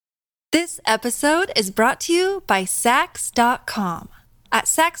This episode is brought to you by Sax.com. At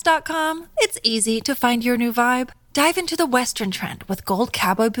Sax.com, it's easy to find your new vibe. Dive into the Western trend with gold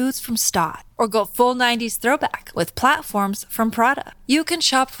cowboy boots from Stott, or go full 90s throwback with platforms from Prada. You can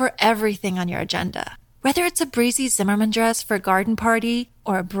shop for everything on your agenda, whether it's a breezy Zimmermann dress for a garden party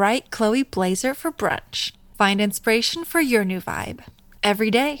or a bright Chloe blazer for brunch. Find inspiration for your new vibe every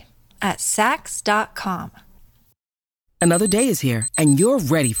day at Sax.com. Another day is here, and you're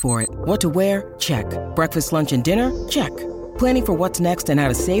ready for it. What to wear? Check. Breakfast, lunch, and dinner? Check. Planning for what's next and how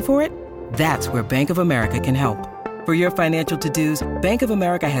to save for it? That's where Bank of America can help. For your financial to-dos, Bank of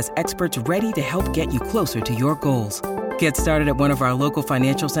America has experts ready to help get you closer to your goals. Get started at one of our local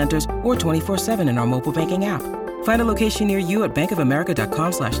financial centers or 24/7 in our mobile banking app. Find a location near you at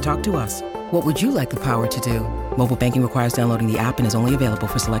bankofamerica.com/talktous. What would you like the power to do? Mobile banking requires downloading the app and is only available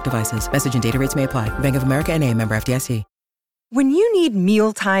for select devices. Message and data rates may apply. Bank of America N.A., member FDIC. When you need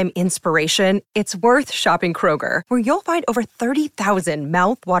mealtime inspiration, it's worth shopping Kroger, where you'll find over 30,000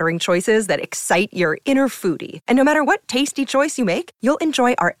 mouth-watering choices that excite your inner foodie. And no matter what tasty choice you make, you'll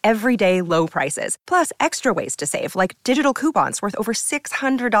enjoy our everyday low prices, plus extra ways to save, like digital coupons worth over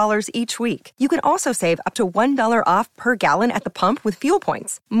 $600 each week. You can also save up to $1 off per gallon at the pump with fuel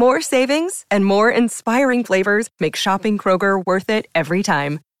points. More savings and more inspiring flavors make shopping Kroger worth it every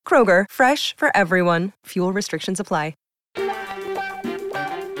time. Kroger, fresh for everyone. Fuel restrictions apply.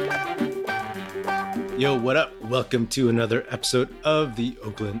 Yo, what up? Welcome to another episode of the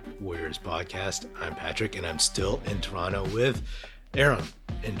Oakland Warriors podcast. I'm Patrick, and I'm still in Toronto with Aaron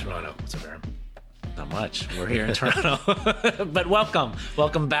in Toronto. What's up, Aaron? Not much. We're here in Toronto. But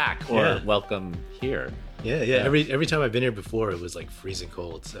welcome back, or welcome here. Yeah. Every time I've been here before, it was like freezing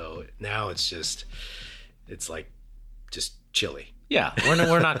cold. So now it's just chilly. Yeah,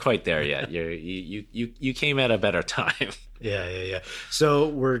 we're not quite there yet. You came at a better time. Yeah. So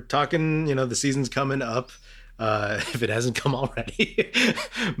we're talking, the season's coming up, if it hasn't come already.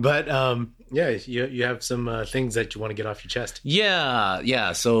 But you have some things that you want to get off your chest.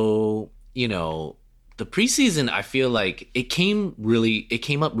 Yeah. So, the preseason, I feel like it came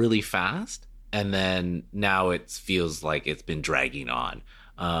up really fast, and then now it feels like it's been dragging on.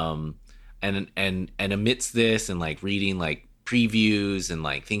 And amidst this and like reading like previews and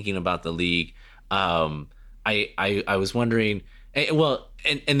like thinking about the league, I was wondering,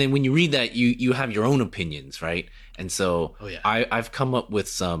 and then when you read that, you have your own opinions, right? And so I've come up with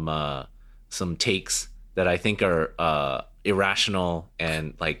some takes that I think are irrational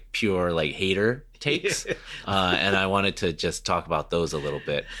and like pure like hater takes, and I wanted to just talk about those a little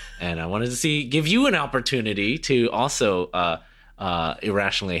bit, and I wanted to give you an opportunity to also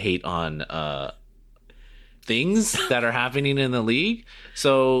irrationally hate on things that are happening in the league.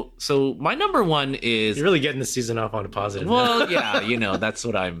 So my number one is, you're really getting the season off on a positive. Well, yeah, that's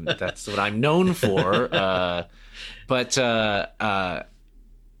what I'm known for. But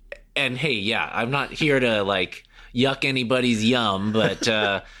and hey, yeah, I'm not here to like yuck anybody's yum, but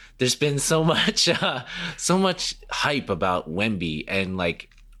there's been so much hype about Wemby, and like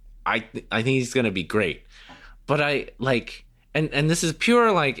I think he's gonna be great. But I like, and this is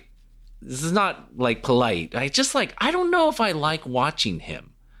pure like, this is not like polite. I don't know if I like watching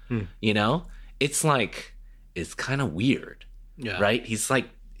him. It's like, it's kind of weird. Yeah. Right? He's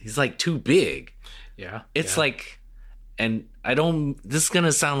like too big. Yeah. It's like, and this is going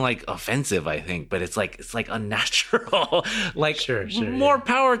to sound like offensive, I think, but it's like unnatural. Like, sure, more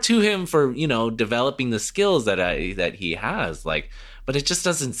power to him for, developing the skills that he has. Like, but it just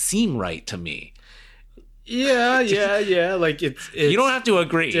doesn't seem right to me. Yeah. Like it's you don't have to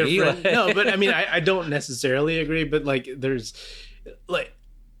agree. No, but I mean, I don't necessarily agree. But like, there's like,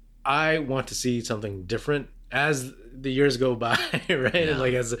 I want to see something different as the years go by, right? Yeah. And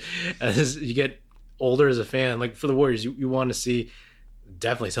like as you get older as a fan, like for the Warriors, you want to see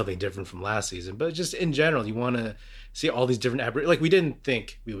definitely something different from last season. But just in general, you want to see all these different like we didn't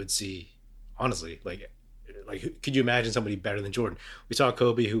think we would see, honestly, like could you imagine somebody better than Jordan? We saw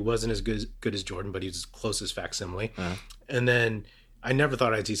Kobe, who wasn't as good as Jordan, but he was his closest facsimile. And then I never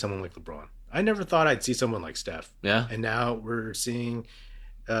thought I'd see someone like LeBron. I never thought I'd see someone like Steph. Yeah. And now we're seeing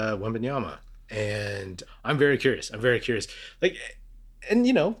Wembanyama. And I'm very curious. Like, and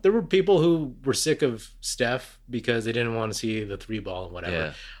there were people who were sick of Steph because they didn't want to see the three ball and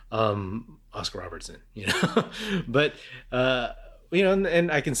whatever. Yeah. Oscar Robertson, but and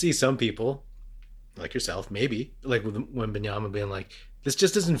I can see some people like yourself, maybe like with Wembanyama being like, this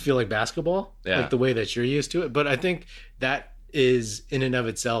just doesn't feel like basketball, like the way that you're used to it. But I think that is in and of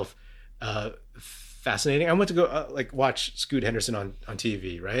itself fascinating. I went to go watch Scoot Henderson on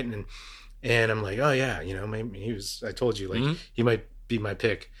TV, right? And I'm like, oh yeah, maybe he was. I told you, like he might be my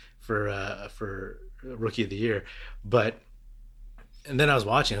pick for Rookie of the Year. And then I was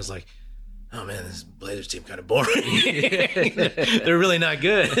watching, I was like, oh man, this Blazers team kind of boring. They're really not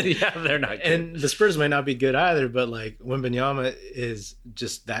good. Yeah, they're not good. And the Spurs might not be good either, but like Wembanyama is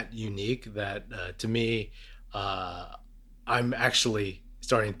just that unique that to me, I'm actually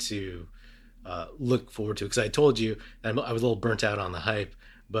starting to look forward to, because I told you that I was a little burnt out on the hype,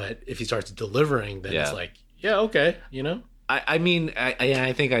 but if he starts delivering, then it's like, yeah, okay, you know? I mean,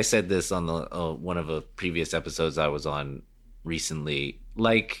 I think I said this on the one of the previous episodes I was on recently.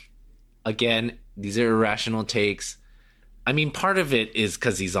 Like, again, these are irrational takes. I mean, part of it is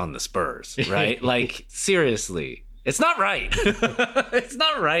because he's on the Spurs, right? Like, seriously, it's not right. It's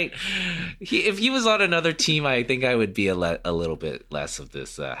not right. If he was on another team, I think I would be a little bit less of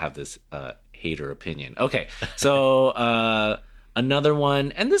this, have this hater opinion. Okay, so another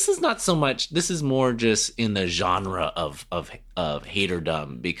one, and this is not so much, this is more just in the genre of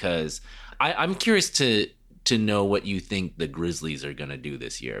haterdom, because I'm curious to know what you think the Grizzlies are going to do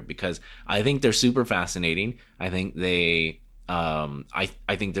this year, because I think they're super fascinating. I think they, I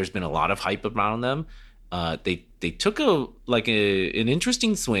think there's been a lot of hype around them. They took an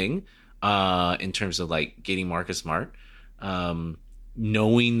interesting swing in terms of like getting Marcus Smart,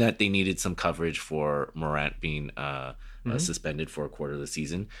 knowing that they needed some coverage for Morant being suspended for a quarter of the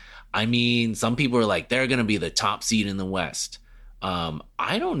season. I mean, some people are like, they're going to be the top seed in the West.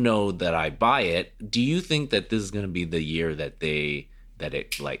 I don't know that I buy it. Do you think that this is going to be the year that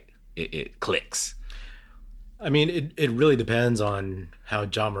it clicks? I mean, it really depends on how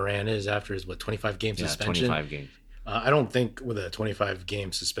John Moran is after his 25 game suspension. 25 games. I don't think with a 25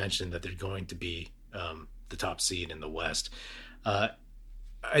 game suspension that they're going to be the top seed in the West.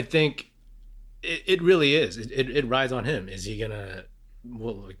 I think it really is. It rides on him. Is he gonna,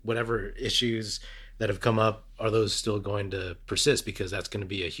 whatever issues that have come up, are those still going to persist? Because that's going to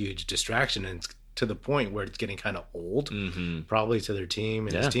be a huge distraction, and it's to the point where it's getting kind of old, probably to their team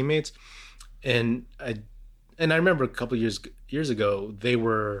and his teammates. And I remember a couple years ago, they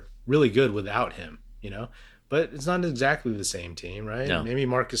were really good without him, you know, but it's not exactly the same team, right? No. Maybe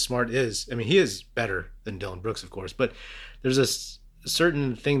Marcus Smart is. I mean, he is better than Dillon Brooks, of course, but there's a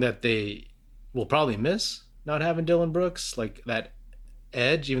certain thing that they will probably miss not having Dillon Brooks, like that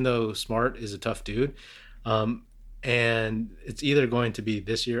edge, even though Smart is a tough dude. And it's either going to be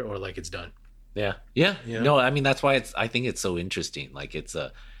this year or like it's done. Yeah. You know? No, I mean, that's why I think it's so interesting. Like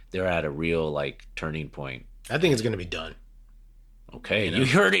they're at a real like turning point. I think it's going to be done. Okay, you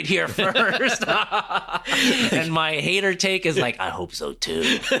heard it here first. And my hater take is like, I hope so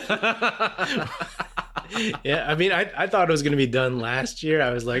too. Yeah, I mean, I thought it was going to be done last year.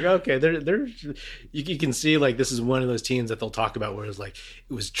 I was like, okay, you can see like this is one of those teams that they'll talk about where it was like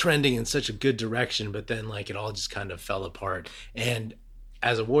it was trending in such a good direction, but then like it all just kind of fell apart. And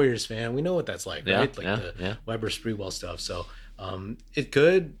as a Warriors fan, we know what that's like, right? Like the Weber Sprewell stuff. So it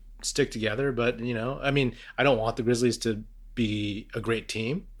could stick together, but you know, I mean, I don't want the Grizzlies to be a great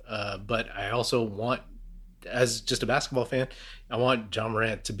team, but I also want, as just a basketball fan, I want John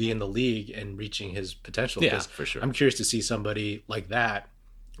Morant to be in the league and reaching his potential. Yeah, for sure. I'm curious to see somebody like that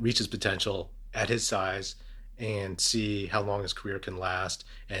reach his potential at his size and see how long his career can last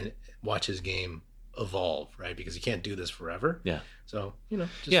and watch his game evolve, right? Because he can't do this forever. Yeah. So, you know,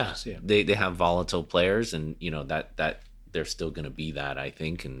 just see it. They have volatile players, and you know that they're still going to be that, I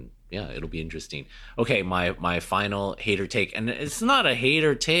think, and yeah, it'll be interesting. Okay, my final hater take, and it's not a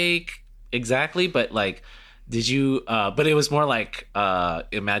hater take exactly, but like, did you? But it was more like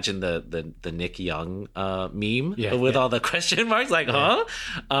imagine the Nick Young meme with all the question marks, like,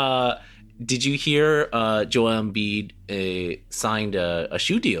 huh? Did you hear Joel Embiid signed a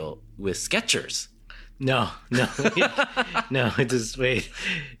shoe deal with Skechers? No. No. Just wait.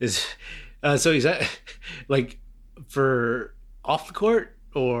 So he's like for off the court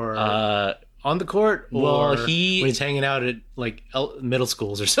or on the court, or well, when he's hanging out at like middle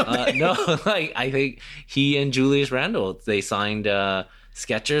schools or something? No, like I think he and Julius Randle, they signed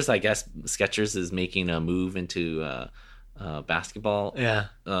Skechers. I guess Skechers is making a move into basketball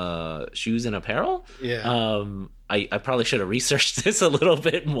shoes and apparel. I probably should have researched this a little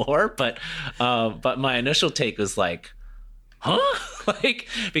bit more, but my initial take was like, huh? Like,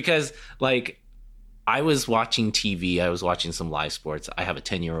 because like I was watching TV, I was watching some live sports. I have a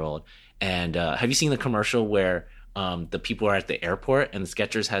 10-year-old, and have you seen the commercial where the people are at the airport and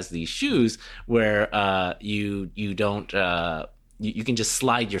Skechers has these shoes where you don't you can just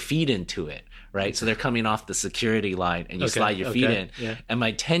slide your feet into it, right? So they're coming off the security line and you slide your feet in. Yeah. And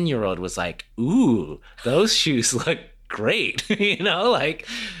my 10-year-old was like, ooh, those shoes look great. You know, like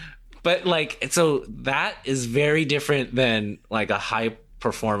But like, so that is very different than like a high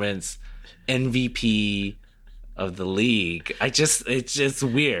performance MVP of the league. It's just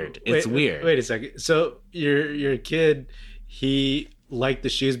weird. It's weird. Wait a second. So your kid, he liked the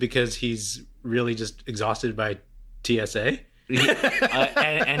shoes because he's really just exhausted by TSA?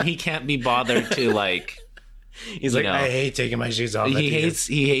 And he can't be bothered to like. He's like, I hate taking my shoes off. He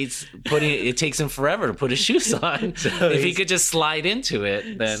hates putting it. Takes him forever to put his shoes on. So if he could just slide into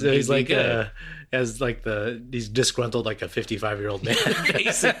it, then so he's like good. He's disgruntled like a 55-year-old man.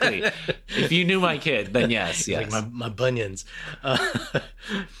 Basically, if you knew my kid, then yes. Like my bunions.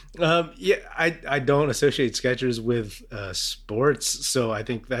 Yeah, I don't associate Skechers with sports, so I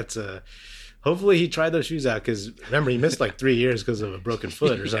think that's a. Hopefully he tried those shoes out because remember he missed like 3 years because of a broken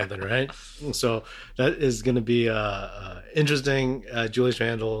foot or something, right? So that is going to be interesting. Julius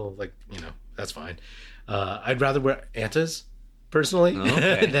Randle, like that's fine. I'd rather wear Antas personally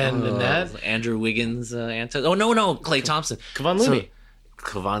than that. Andrew Wiggins, Anta. Oh no, Klay Thompson, Kevon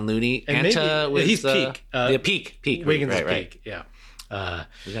Looney, and Anta was he's peak. Peak. Wiggins is right. peak. Yeah.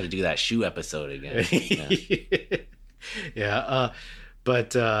 We got to do that shoe episode again. Yeah.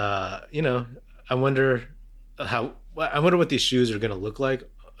 But I wonder what these shoes are going to look like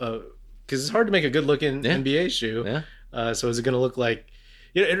because it's hard to make a good looking NBA shoe. Yeah. So is it going to look like?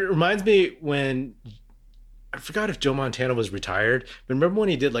 It reminds me when I forgot if Joe Montana was retired, but remember when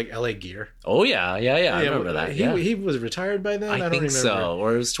he did like LA Gear? Oh yeah. I remember that. He was retired by then. I don't think remember. So,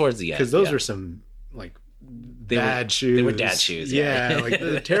 or it was towards the end because those were some like bad shoes. They were dad shoes. Yeah, like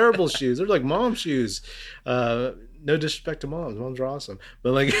the terrible shoes. They're like mom shoes. No disrespect to moms. Moms are awesome.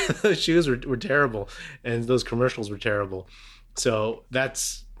 But like those shoes were terrible and those commercials were terrible. So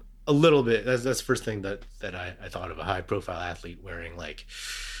that's a little bit, that's the first thing that I thought of a high profile athlete wearing like,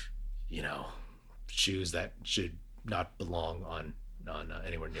 shoes that should not belong on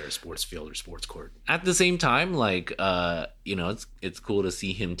anywhere near a sports field or sports court. At the same time, like, it's cool to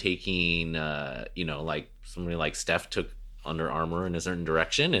see him taking, like somebody like Steph took Under Armour in a certain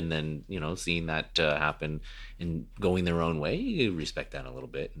direction, and then seeing that happen and going their own way, you respect that a little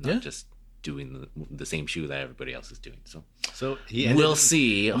bit, and not just doing the same shoe that everybody else is doing. So we'll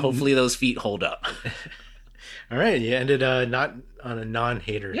see. Hopefully those feet hold up. All right, you ended not on a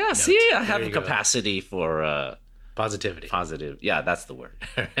non-hater. Yeah, note. See, I have a capacity for positivity. Positive, yeah, that's the word.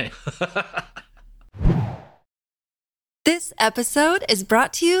 All right. This episode is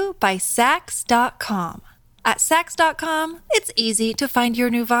brought to you by Sax.com. At Sax.com, it's easy to find your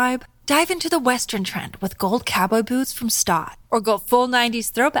new vibe. Dive into the Western trend with gold cowboy boots from Stott, or go full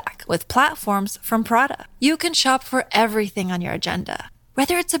 90s throwback with platforms from Prada. You can shop for everything on your agenda,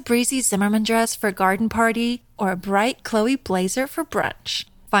 whether it's a breezy Zimmermann dress for a garden party or a bright Chloe blazer for brunch.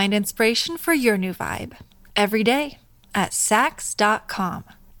 Find inspiration for your new vibe every day at Sax.com.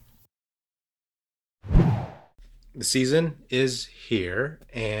 The season is here,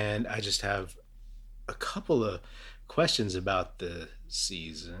 and I just have a couple of questions about the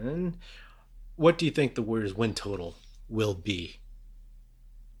season. What do you think the Warriors win total will be?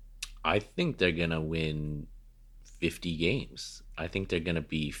 I think they're gonna win 50 games. I think they're gonna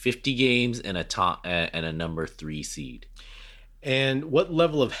be 50 games and a number 3 seed. And what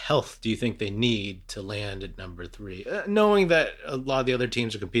level of health do you think they need to land at number 3? Knowing that a lot of the other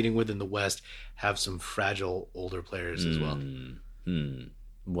teams are competing with in the West have some fragile older players as well.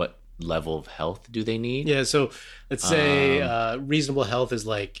 What level of health do they need? Yeah, so let's say reasonable health is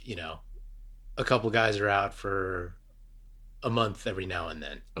like, a couple guys are out for a month every now and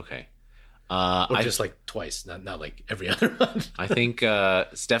then. Okay. Or just like twice, not like every other month. I think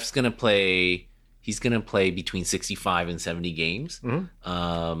Steph's going to play. He's going to play between 65 and 70 games.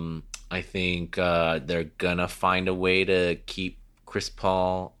 Mm-hmm. I think they're going to find a way to keep Chris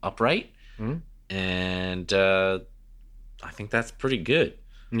Paul upright. Mm-hmm. And I think that's pretty good.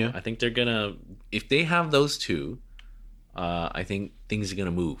 Yeah. I think they're going to, if they have those two, I think things are going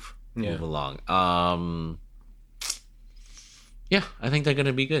to move along. Yeah, I think they're going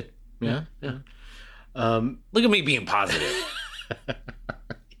to be good. Yeah. Look at me being positive.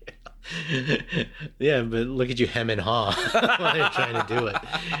 Yeah, but look at you hem and haw while you're trying to do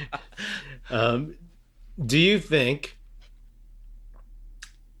it. Do you think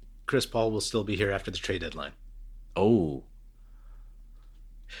Chris Paul will still be here after the trade deadline? Oh.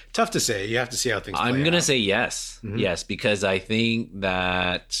 Tough to say. You have to see how things play out. I'm going to say yes. Mm-hmm. Yes, because I think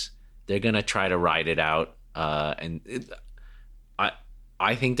that they're going to try to ride it out.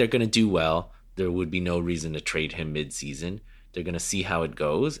 I think they're going to do well. There would be no reason to trade him mid-season. They're going to see how it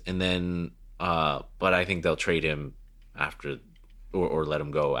goes. And then, but I think they'll trade him after or let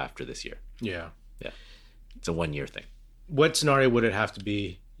him go after this year. Yeah. It's a 1-year thing. What scenario would it have to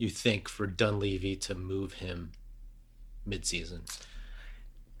be, you think for Dunleavy to move him mid-season?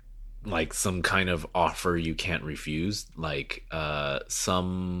 Like some kind of offer you can't refuse, like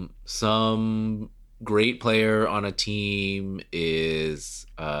some great player on a team is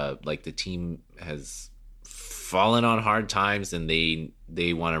like the team has fallen on hard times and they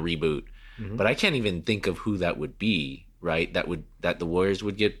want to reboot. But I can't even think of who that would be, right? That the Warriors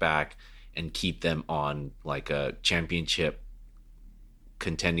would get back and keep them on like a championship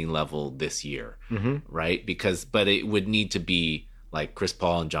contending level this year, right? But it would need to be like Chris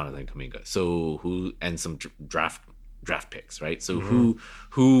Paul and Jonathan Kuminga. So who, and some draft picks, right? So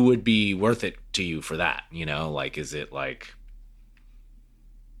who would be worth it to you for that? You know, like, is it like,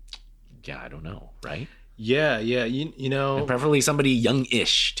 I don't know, right? Yeah. You know, and preferably somebody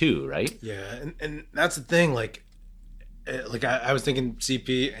young-ish too, right? Yeah, and that's the thing. Like I was thinking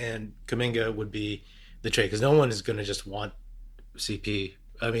CP and Kuminga would be the trade, because no one is going to just want CP.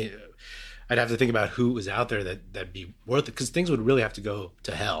 I mean, I'd have to think about who was out there that'd be worth it, because things would really have to go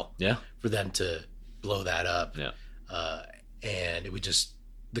to hell for them to blow that up. And it would just,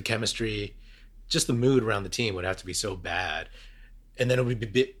 the chemistry, just the mood around the team would have to be so bad, and then it would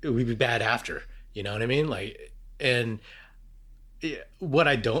be bad after. You know what I mean? Like, and what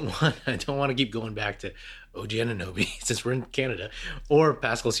I don't want to keep going back to OG Anunoby since we're in Canada, or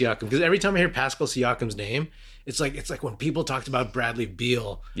Pascal Siakam, because every time I hear Pascal Siakam's name, it's like when people talked about Bradley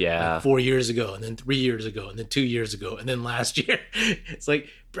Beal like 4 years ago, and then 3 years ago, and then 2 years ago, and then last year. It's like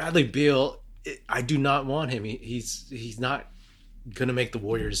Bradley Beal, I do not want him. He's not gonna make the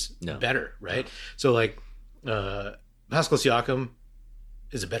Warriors better, right? So like Pascal Siakam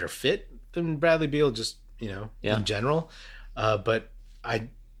is a better fit than Bradley Beal, just in general. But I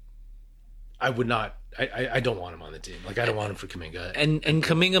would not. I don't want him on the team. Like, I don't want him for Kuminga. And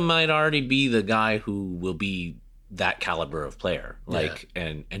Kuminga might already be the guy who will be that caliber of player. Like,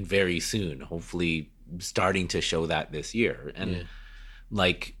 and very soon, hopefully, starting to show that this year. And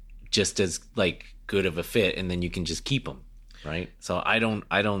like, just as like good of a fit, and then you can just keep him, right? So I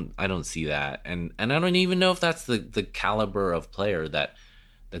don't see that, and I don't even know if that's the caliber of player that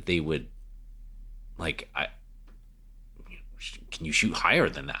they would like. Can you shoot higher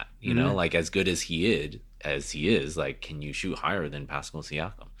than that? You know, like, as good as he is, like, can you shoot higher than Pascal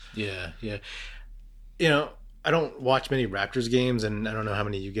Siakam? Yeah. You know, I don't watch many Raptors games, and I don't know how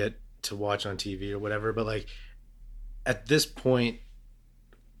many you get to watch on TV or whatever, but like, at this point,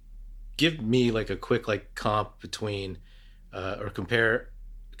 give me like a quick like comp between or compare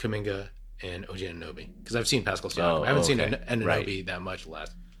Kuminga and OG Anunoby, because I've seen Pascal Siakam. I haven't seen Anunoby that much the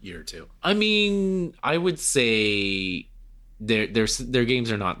last year or two. I mean, I would say their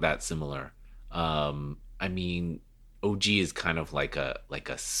games are not that similar. I mean, OG is kind of like a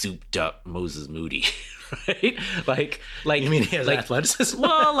souped up Moses Moody, right? Like you mean he has like athleticism?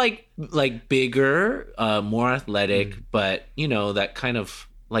 Well, like bigger, more athletic, but that kind of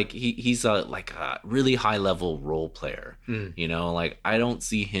like he's a really high level role player. Like, I don't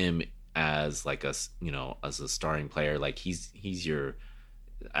see him as like as a starring player. Like, he's your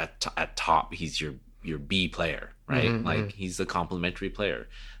at top, he's your B player, right? Like, he's a complementary player.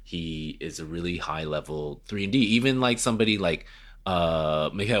 He is a really high level 3-and-D. Even like somebody like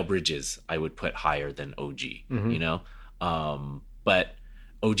Mikal Bridges, I would put higher than OG. But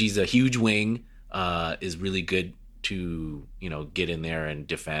OG's a huge wing, is really good to get in there and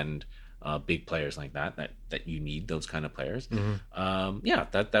defend big players like that you need those kind of players.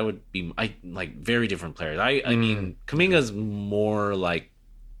 That would be very different players. I mean, Kuminga's more like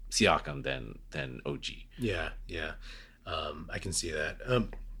Siakam than OG. Yeah. I can see that.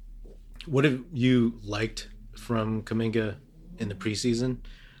 What have you liked from Kuminga in the preseason?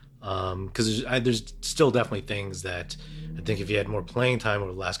 Because there's still definitely things that I think if he had more playing time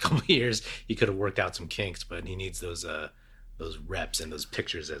over the last couple of years, he could have worked out some kinks, but he needs those reps and those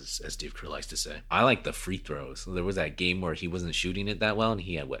pictures, as Steve Kerr likes to say. I like the free throws. So there was that game where he wasn't shooting it that well, and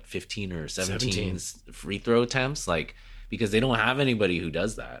he had 15 or 17 free throw attempts, because they don't have anybody who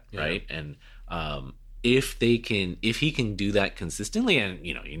does that, right? And if he can do that consistently, and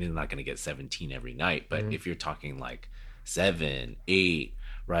you're not going to get 17 every night, but if you're talking like 7, 8,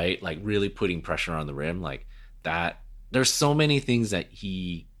 right, like really putting pressure on the rim, like that, there's so many things that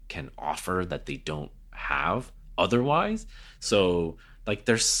he can offer that they don't have otherwise. So like,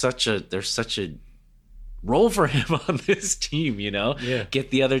 there's such a role for him on this team,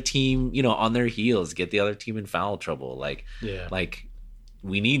 get the other team on their heels, get the other team in foul trouble, like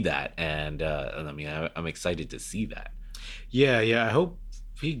we need that. And I mean, I'm excited to see that. I hope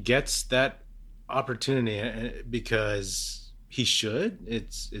he gets that opportunity, because he should.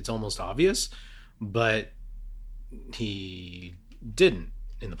 It's almost obvious, but he didn't.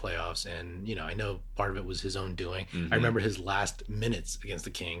 in the playoffs. And, I know part of it was his own doing. I remember his last minutes against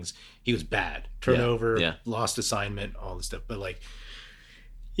the Kings. He was bad. Turnover, lost assignment, all this stuff. But,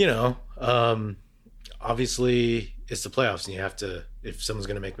 obviously it's the playoffs and you have to, if someone's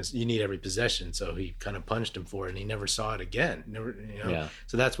going to make mistakes, you need every possession. So he kind of punished him for it and he never saw it again.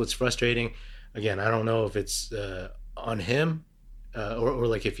 So that's what's frustrating. Again, I don't know if it's on him or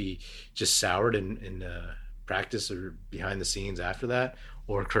like if he just soured in practice or behind the scenes after that,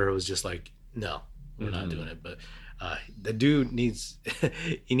 or Kerr was just like, no, we're not doing it. But the dude needs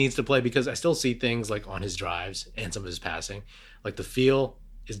he needs to play, because I still see things like on his drives and some of his passing, like the feel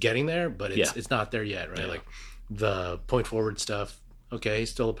is getting there, but it's not there yet, right? Yeah. Like the point forward stuff, okay, he's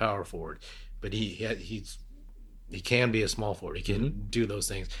still a power forward, but he can be a small forward. He can do those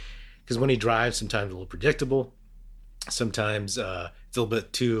things, because when he drives, sometimes a little predictable, sometimes it's a little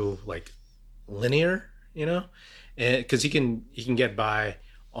bit too like linear, and because he can get by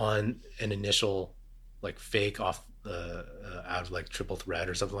on an initial like fake off out of like triple threat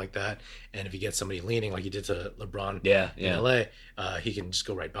or something like that, and if he gets somebody leaning like he did to LeBron in LA, he can just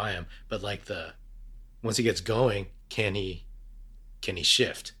go right by him. But like once he gets going, can he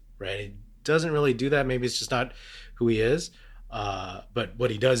shift, right? He doesn't really do that. Maybe it's just not who he is. But what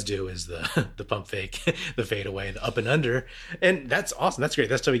he does do is the pump fake, the fade away, the up and under, and that's awesome. That's great.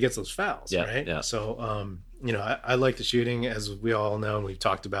 That's how he gets those fouls, right? Yeah. So, I like the shooting, as we all know, and we've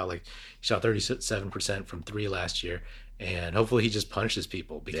talked about. Like, he shot 37% from three last year, and hopefully he just punishes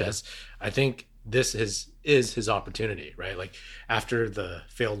people, because I think this is his opportunity, right? Like after the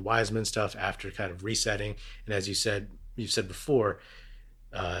failed Wiseman stuff, after kind of resetting, and as you've said before,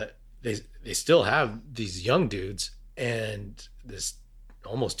 they still have these young dudes. And this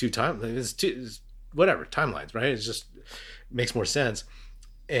almost whatever timelines, right? It just makes more sense.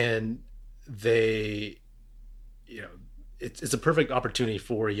 And they, it's a perfect opportunity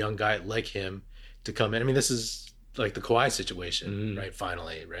for a young guy like him to come in. I mean, this is like the Kawhi situation, right?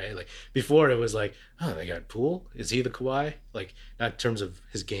 Finally, right? Like before it was like, oh, they got Poole. Is he the Kawhi? Like not in terms of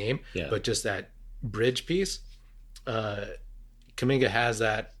his game, but just that bridge piece. Kuminga has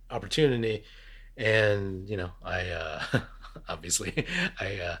that opportunity. And I obviously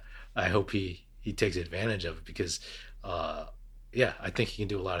I hope he takes advantage of it, because I think he can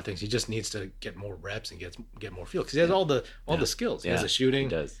do a lot of things. He just needs to get more reps and get more feel, because he has all the skills. He has the shooting, he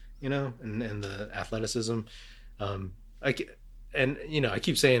does, and the athleticism. I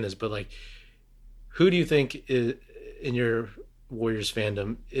keep saying this, but like, who do you think is, in your Warriors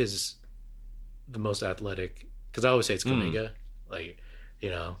fandom, is the most athletic? Because I always say it's Kuminga.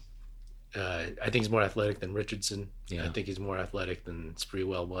 I think he's more athletic than Richardson. I think he's more athletic than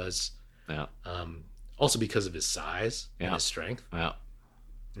Sprewell was. Yeah. Also because of his size and his strength. Yeah.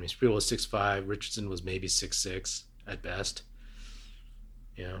 I mean, Sprewell was 6'5", Richardson was maybe 6'6" at best.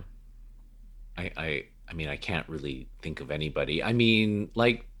 I mean, I can't really think of anybody. I mean,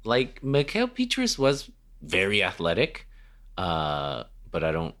 like Mikal Petrus was very athletic, but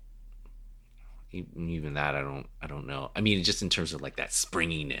I don't. Even that, I don't know. I mean, just in terms of like that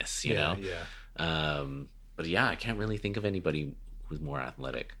springiness, you know. Yeah. But yeah, I can't really think of anybody who's more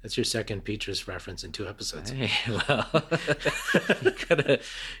athletic. That's your second Petrus reference in 2 episodes. Hey, well,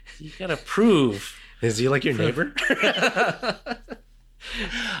 you gotta prove. Is he like your neighbor?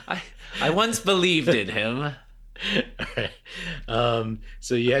 I once believed in him. All right.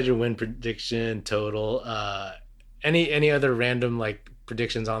 So you had your win prediction total. Any other random like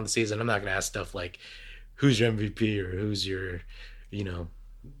predictions on the season? I'm not going to ask stuff like who's your MVP or who's your,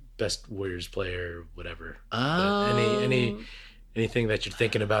 best Warriors player or whatever. Anything that you're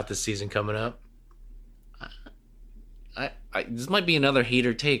thinking about this season coming up? I this might be another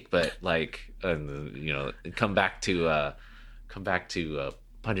hater take, but like come back to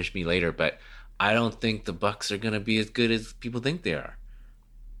punish me later. But I don't think the Bucks are going to be as good as people think they are.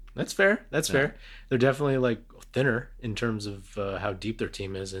 That's fair. Fair. They're definitely like thinner in terms of how deep their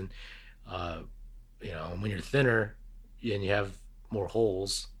team is, and when you're thinner and you have more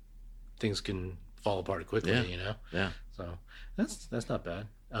holes, things can fall apart quickly. Yeah. So that's not bad.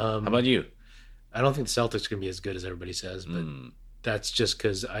 How about you? I don't think the Celtics are gonna be as good as everybody says, but that's just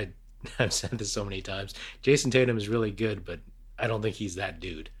because I've said this so many times. Jason Tatum is really good, but I don't think he's that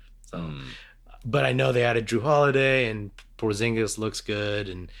dude. So, but I know they added Drew Holiday and Porzingis looks good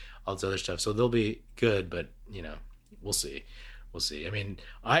and all this other stuff, so they'll be good. But we'll see. I mean,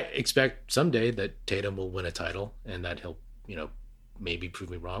 I expect someday that Tatum will win a title and that he'll maybe prove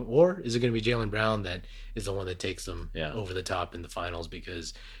me wrong. Or is it going to be Jaylen Brown that is the one that takes them over the top in the finals,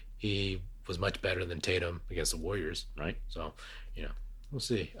 because he was much better than Tatum against the Warriors, right? So, we'll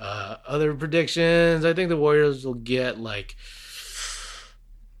see. Other predictions, I think the Warriors will get like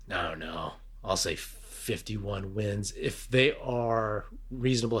I don't know. I'll say 51 wins. If they are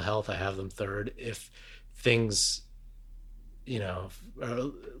reasonable health, I have them third. If things, are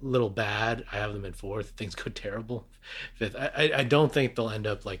a little bad, I have them in fourth. If things go terrible, fifth. I don't think they'll end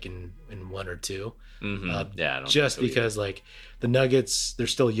up like in one or two. Mm-hmm. I don't just think so because like the Nuggets, they're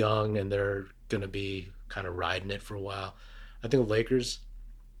still young and they're going to be kind of riding it for a while. I think the Lakers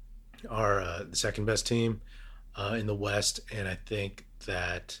are the second best team in the West, and I think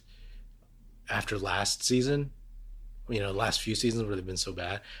that after last season, last few seasons where they've been so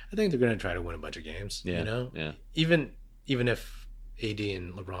bad, I think they're going to try to win a bunch of games. Yeah. Even if AD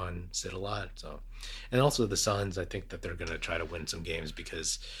and LeBron sit a lot. So, and also the Suns, I think that they're going to try to win some games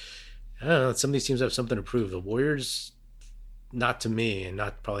because I don't know, some of these teams have something to prove. The Warriors, not to me and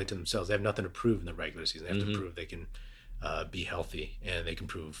not probably to themselves, they have nothing to prove in the regular season. They have to prove they can be healthy, and they can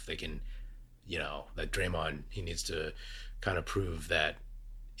prove they can, that Draymond, he needs to kind of prove that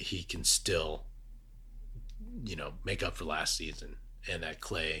he can still, make up for last season, and that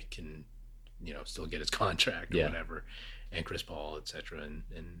Clay can, still get his contract or whatever, and Chris Paul, etc., and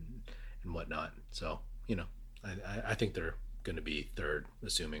whatnot. So, I think they're going to be third,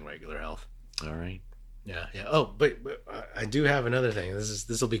 assuming regular health. All right. Yeah. Oh, but I do have another thing.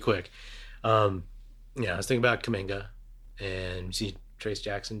 This will be quick. I was thinking about Kuminga, and you see Trace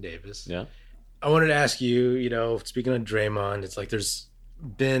Jackson Davis. Yeah. I wanted to ask you, speaking of Draymond, it's like there's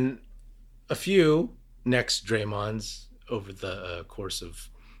been a few next Draymonds over the course of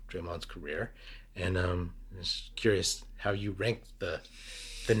Draymond's career, and I'm just curious how you rank the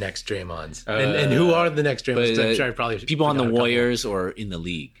next Draymonds, and who are the next Draymonds? I'm sure I probably people on the Warriors or in the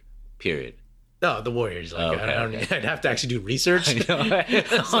league, period. No, the Warriors. I'd have to actually do research on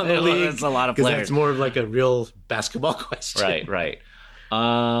the league. It's a lot of players. That's more of like a real basketball question. Right.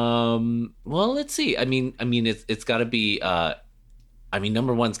 Well, let's see. I mean, it's got to be.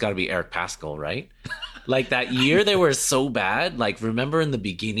 Number one's got to be Eric Pascal, right? Like that year they were so bad. Like remember in the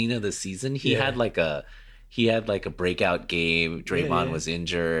beginning of the season, he had like a breakout game. Draymond was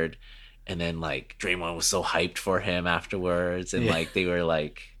injured, and then like Draymond was so hyped for him afterwards, and like they were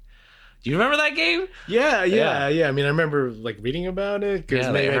like. Do you remember that game? Yeah. I mean, I remember like reading about it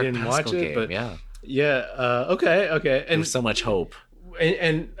because maybe I didn't watch it, but okay. And there was so much hope.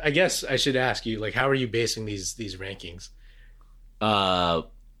 And I guess I should ask you, like, how are you basing these rankings?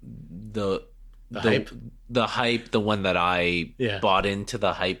 The hype, the one that I bought into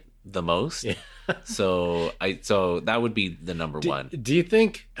the hype the most. Yeah. so that would be the number one. Do you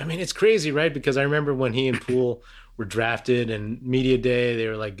think? I mean, it's crazy, right? Because I remember when he and Poole were drafted, and media day they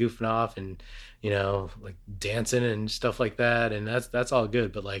were like goofing off and like dancing and stuff like that, and that's all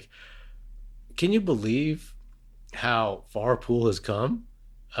good. But like, can you believe how far Poole has come,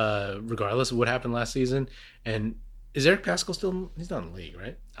 regardless of what happened last season? And is Eric Pascal still? He's not in the league,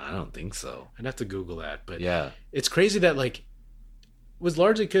 right? I don't think so. I'd have to Google that, but yeah, it's crazy that like it was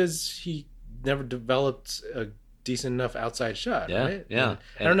largely because he never developed a decent enough outside shot, right? Yeah. And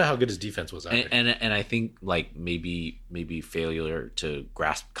I don't know how good his defense was. And I think like maybe failure to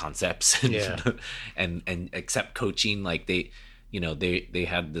grasp concepts and accept coaching. Like they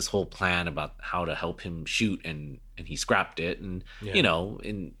had this whole plan about how to help him shoot, and he scrapped it. And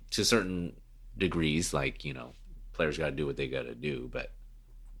in to certain degrees, like players got to do what they got to do. But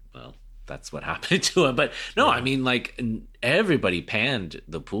well, that's what happened to him. But no, I mean like everybody panned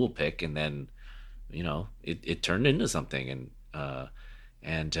the Poole pick, and then. It turned into something,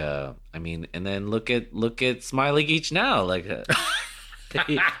 and I mean, and then look at Smiley Geach now, like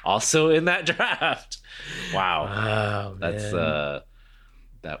also in that draft. Wow, that's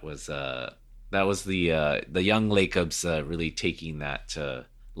that was the young Lacobs really taking that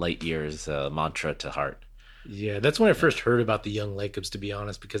light years mantra to heart. Yeah, that's when I first heard about the young Lacobs, to be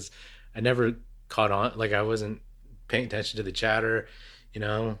honest, because I never caught on. Like I wasn't paying attention to the chatter.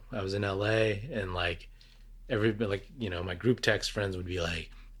 I was in LA, and like everybody, like my group text friends would be like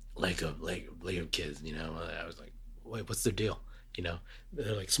kids. I was like, wait, what's their deal?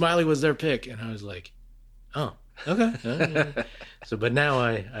 They're like Smiley was their pick, and I was like, oh, okay. So, but now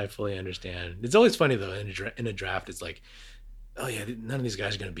I fully understand. It's always funny though in a draft. It's like, oh yeah, none of these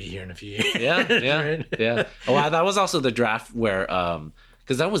guys are gonna be here in a few years. Yeah. Right? Yeah. Oh, wow, that was also the draft where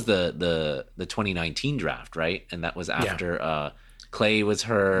because that was the 2019 draft, right? And that was after. Clay was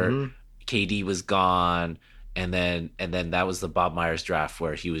hurt, KD was gone, and then that was the Bob Myers draft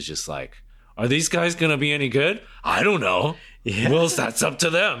where he was just like, Are these guys going to be any good? I don't know. Yeah. Well, that's up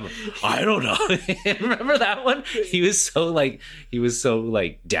to them. I don't know. Remember that one? He was so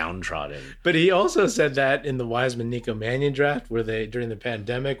downtrodden. But he also said that in the Wiseman Nico Mannion draft, where during the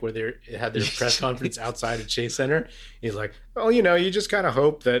pandemic, where they had their press conference outside of Chase Center. He's like, well, you just kind of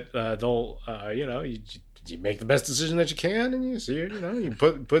hope that they'll, you make the best decision that you can, and you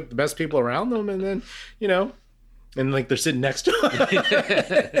put the best people around them, and then, and like they're sitting next to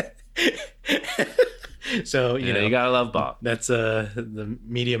him. So you gotta love Bob. That's the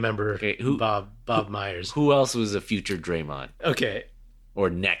media member, Bob Myers. Who else was a future Draymond? Okay, or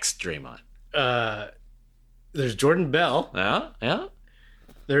next Draymond? There's Jordan Bell. Yeah.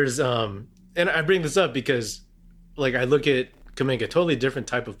 There's and I bring this up because like I look at Kuminga, totally different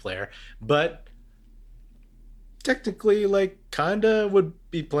type of player, but technically like kinda would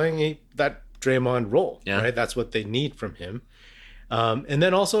be playing that Draymond role. Yeah. Right? That's what they need from him. And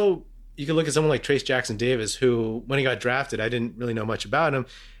then also you can look at someone like Trace Jackson Davis, who, when he got drafted, I didn't really know much about him.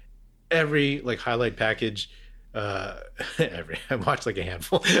 Every like highlight package, I watched like a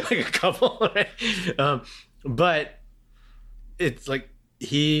handful, like a couple, right? But it's like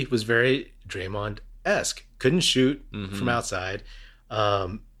he was very Draymond-esque. Couldn't shoot from outside.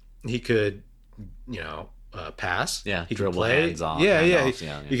 He could, pass. Yeah, he could play. Hands off,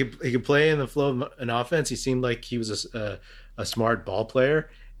 He could play in the flow of an offense. He seemed like he was a smart ball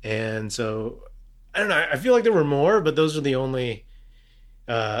player. And so, I don't know. I feel like there were more, but those are the only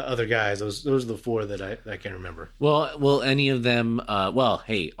other guys. Those are the four that I can remember. Well, any of them?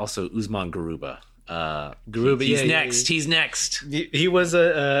 Hey, also Usman Garuba. He's next. He's next. He was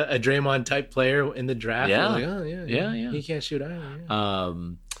a Draymond type player in the draft. Yeah, like, yeah. He can't shoot either. Yeah.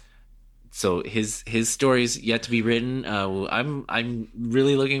 So his story's yet to be written. I'm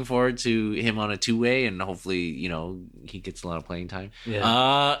really looking forward to him on a two-way, and hopefully, he gets a lot of playing time.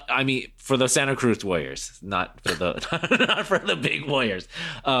 Yeah. I mean, for the Santa Cruz Warriors, not for the big Warriors.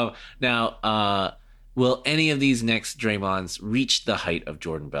 Now, will any of these next Draymonds reach the height of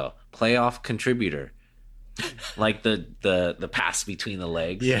Jordan Bell, playoff contributor? Like the pass between the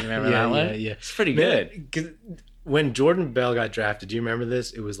legs. Yeah, remember that one? Yeah. It's pretty good. When Jordan Bell got drafted, do you remember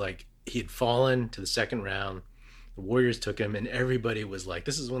this? It was like he had fallen to the second round. The Warriors took him, and everybody was like,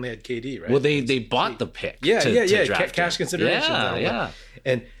 "This is when they had KD, right?" Well, they bought the pick. Yeah. Cash consideration. Yeah.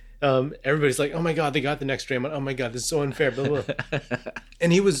 And everybody's like, "Oh my God, they got the next Draymond. Oh my God, this is so unfair." Blah, blah, blah.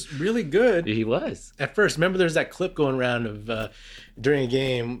 And he was really good. He was at first. Remember, there's that clip going around of during a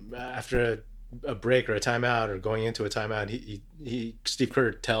game after a break or a timeout or going into a timeout. Steve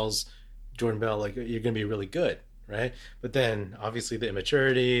Kerr tells Jordan Bell, like, "You're going to be really good." Right. But then obviously the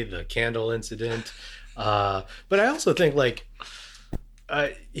immaturity, the candle incident. But I also think like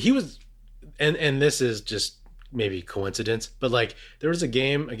he was, and this is just maybe coincidence, but like there was a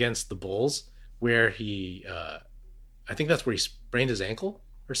game against the Bulls where he, I think that's where he sprained his ankle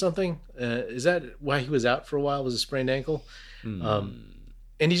or something. Is that why he was out for a while? Was a sprained ankle?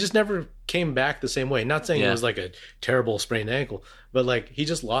 And he just never came back the same way. Not saying it was like a terrible sprained ankle, but like he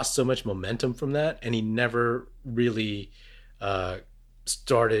just lost so much momentum from that, and he never really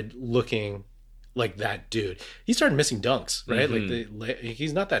started looking like that dude. He started missing dunks, right? Like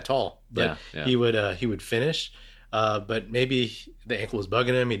he's not that tall, but he would finish. But maybe the ankle was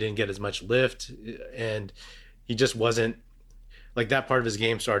bugging him. He didn't get as much lift, and he just wasn't like that part of his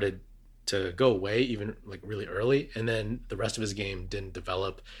game started to go away even like really early, and then the rest of his game didn't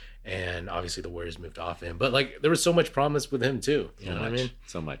develop, and obviously the Warriors moved off him. But like there was so much promise with him too. You know what I mean?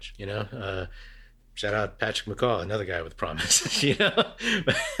 So much. Shout out Patrick McCaw, another guy with promise.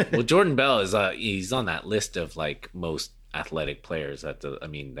 Well, Jordan Bell is he's on that list of like most athletic players.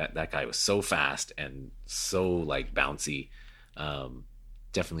 That guy was so fast and so like bouncy.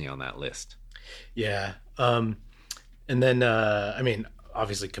 Definitely on that list. Yeah. And then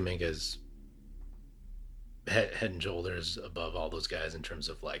obviously Kuminga's head and shoulders above all those guys in terms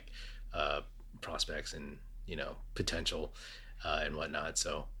of like prospects and potential and whatnot.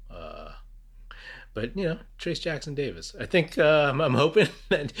 So but Trace Jackson Davis, I think I'm hoping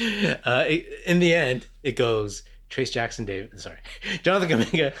that in the end it goes Trace Jackson Davis, Jonathan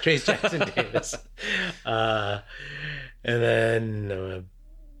Kuminga, Trace Jackson Davis, and then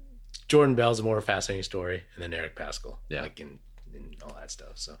Jordan Bell's a more fascinating story, and then Eric Paschall, like in all that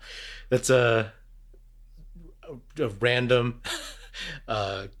stuff. So that's a random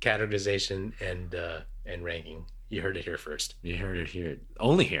categorization and ranking. You heard it here first. You heard it here,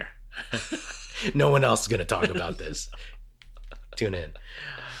 only here. No one else is going to talk about this. Tune in.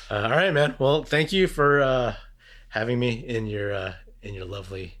 All right, man. Well, thank you for having me in your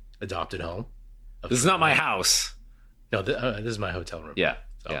lovely adopted home. This is not my house. No, this is my hotel room. Yeah.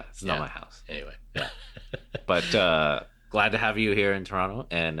 So, yeah, it's not my house. Anyway. Yeah. But glad to have you here in Toronto,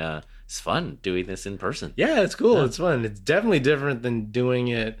 and it's fun doing this in person. Yeah, it's cool. It's fun. It's definitely different than doing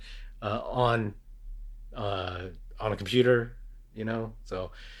it on a computer, you know?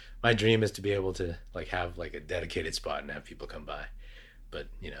 So my dream is to be able to like have like a dedicated spot and have people come by. But,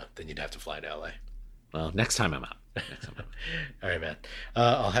 you know, then you'd have to fly to LA. Well, next time I'm out. All right, man.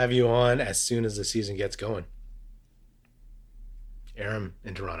 I'll have you on as soon as the season gets going. Aram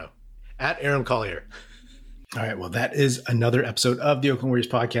in Toronto. At Aram Collier. All right, well, that is another episode of the Oakland Warriors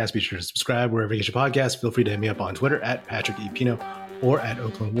podcast. Be sure to subscribe wherever you get your podcast. Feel free to hit me up on Twitter at Patrick E. Pino or at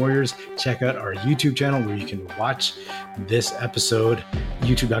Oakland Warriors. Check out our YouTube channel where you can watch this episode,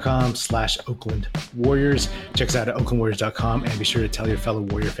 youtube.com/Oakland Warriors. Check us out at oaklandwarriors.com, and be sure to tell your fellow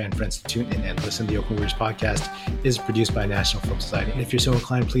Warrior fan friends to tune in and listen. The Oakland Warriors podcast is produced by National Film Society. And if you're so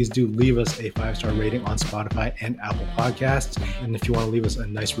inclined, please do leave us a 5-star rating on Spotify and Apple Podcasts. And if you want to leave us a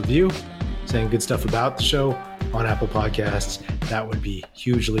nice review saying good stuff about the show on Apple Podcasts, that would be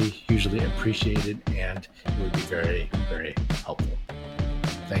hugely appreciated, and it would be very, very helpful.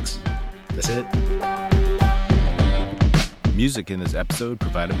 Thanks. That's it. Music in this episode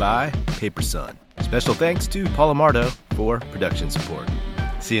provided by Paper Sun. Special thanks to Paul Amardo for production support.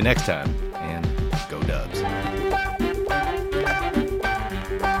 See you next time, and go Dubs.